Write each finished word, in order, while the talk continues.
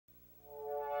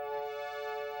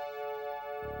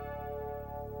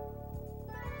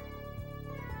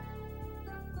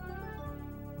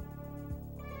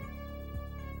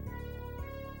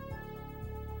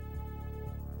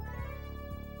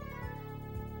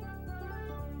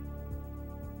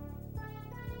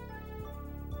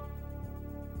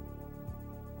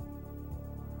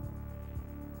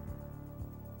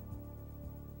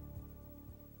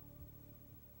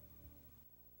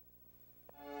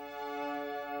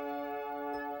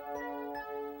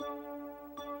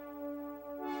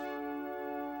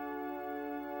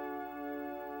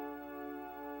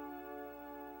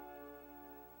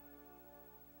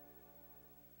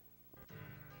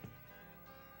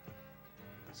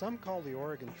Some call the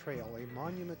Oregon Trail a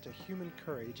monument to human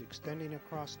courage extending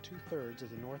across 2/3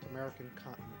 of the North American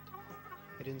continent.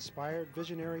 It inspired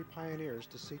visionary pioneers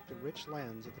to seek the rich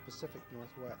lands of the Pacific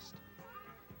Northwest.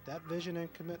 That vision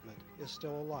and commitment is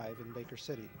still alive in Baker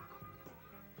City.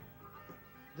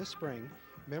 This spring,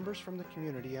 members from the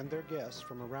community and their guests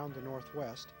from around the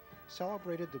Northwest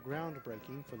celebrated the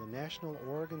groundbreaking for the National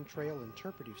Oregon Trail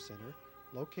Interpretive Center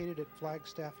located at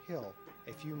Flagstaff Hill,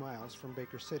 a few miles from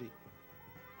Baker City.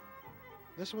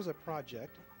 This was a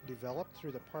project developed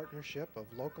through the partnership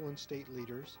of local and state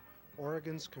leaders,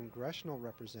 Oregon's congressional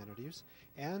representatives,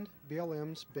 and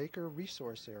BLM's Baker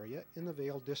Resource Area in the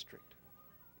Vail District.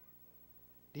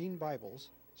 Dean Bibles,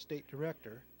 State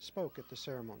Director, spoke at the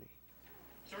ceremony.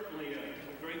 Certainly a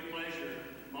great pleasure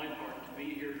on my part to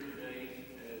be here today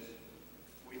as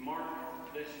we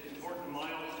mark this important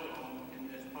milestone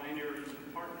in this pioneering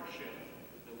partnership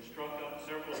that was struck up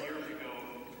several years ago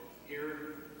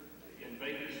here in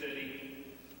Baker City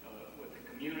with the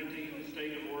community, the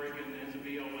state of Oregon, and the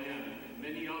BLM, and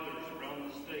many others around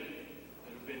the state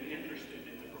that have been interested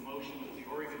in the promotion of the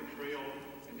Oregon Trail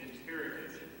and its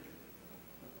heritage.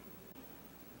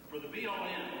 For the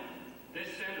BLM,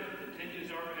 this center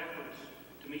continues our efforts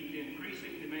to meet the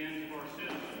increasing demands of our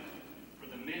citizens for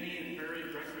the many and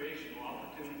varied recreational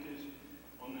opportunities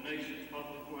on the nation's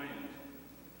public lands.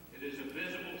 It is a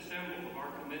visible symbol of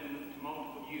our commitment to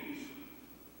multiple use.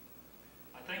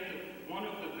 I think that one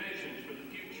of the visions for the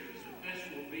future is that this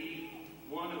will be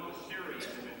one of a series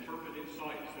of interpretive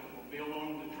sites that will be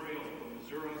along the trail from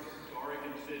Missouri to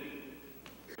Oregon City.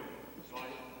 So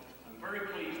I'm very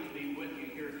pleased to be with you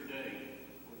here today.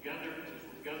 We're gathered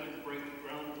to break the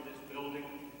ground for this building,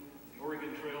 the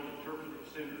Oregon Trail Interpretive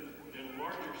Center. But in a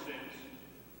larger sense,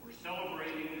 we're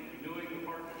celebrating and renewing the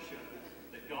partnership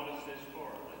that got us this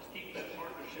far. Let's keep that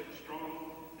partnership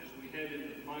strong as we head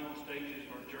into the final stages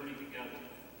of our journey together.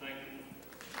 Thank you.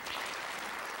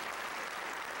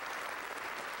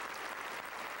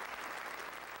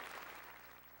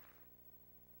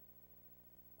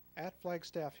 At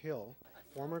Flagstaff Hill,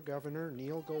 former Governor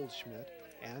Neil Goldschmidt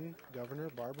and Governor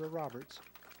Barbara Roberts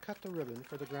cut the ribbon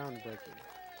for the groundbreaking.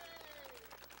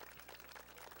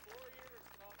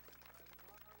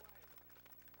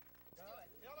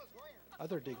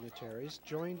 Other dignitaries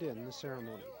joined in the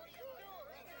ceremony.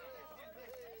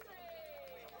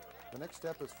 The next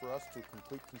step is for us to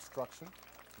complete construction.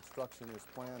 Construction is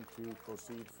planned to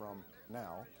proceed from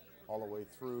now all the way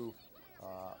through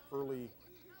early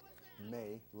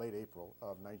May, late April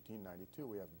of 1992.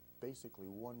 We have basically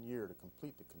 1 year to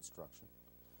complete the construction.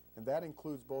 And that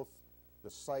includes both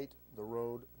the site, the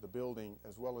road, the building,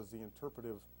 as well as the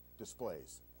interpretive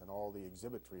displays and all the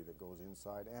exhibitry that goes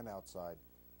inside and outside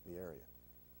the area.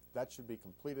 That should be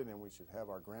completed, and we should have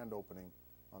our grand opening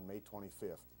on May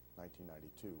 25th,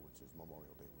 1992, which is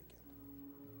Memorial Day weekend.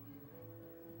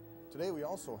 Today we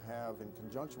also have, in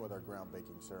conjunction with our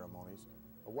groundbreaking ceremonies,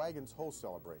 a Wagons Hoe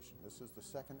celebration. This is the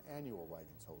second annual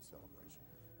Wagons Hoe celebration.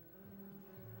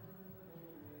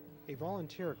 A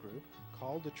volunteer group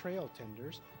called the Trail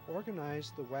Tenders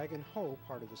organized the Wagon Hoe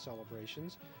part of the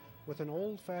celebrations with an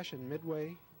old-fashioned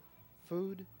midway,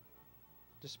 food,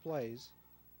 displays,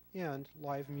 and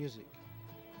live music.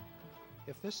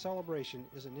 If this celebration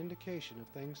is an indication of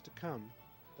things to come,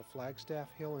 the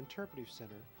Flagstaff Hill Interpretive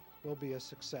Center will be a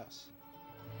success.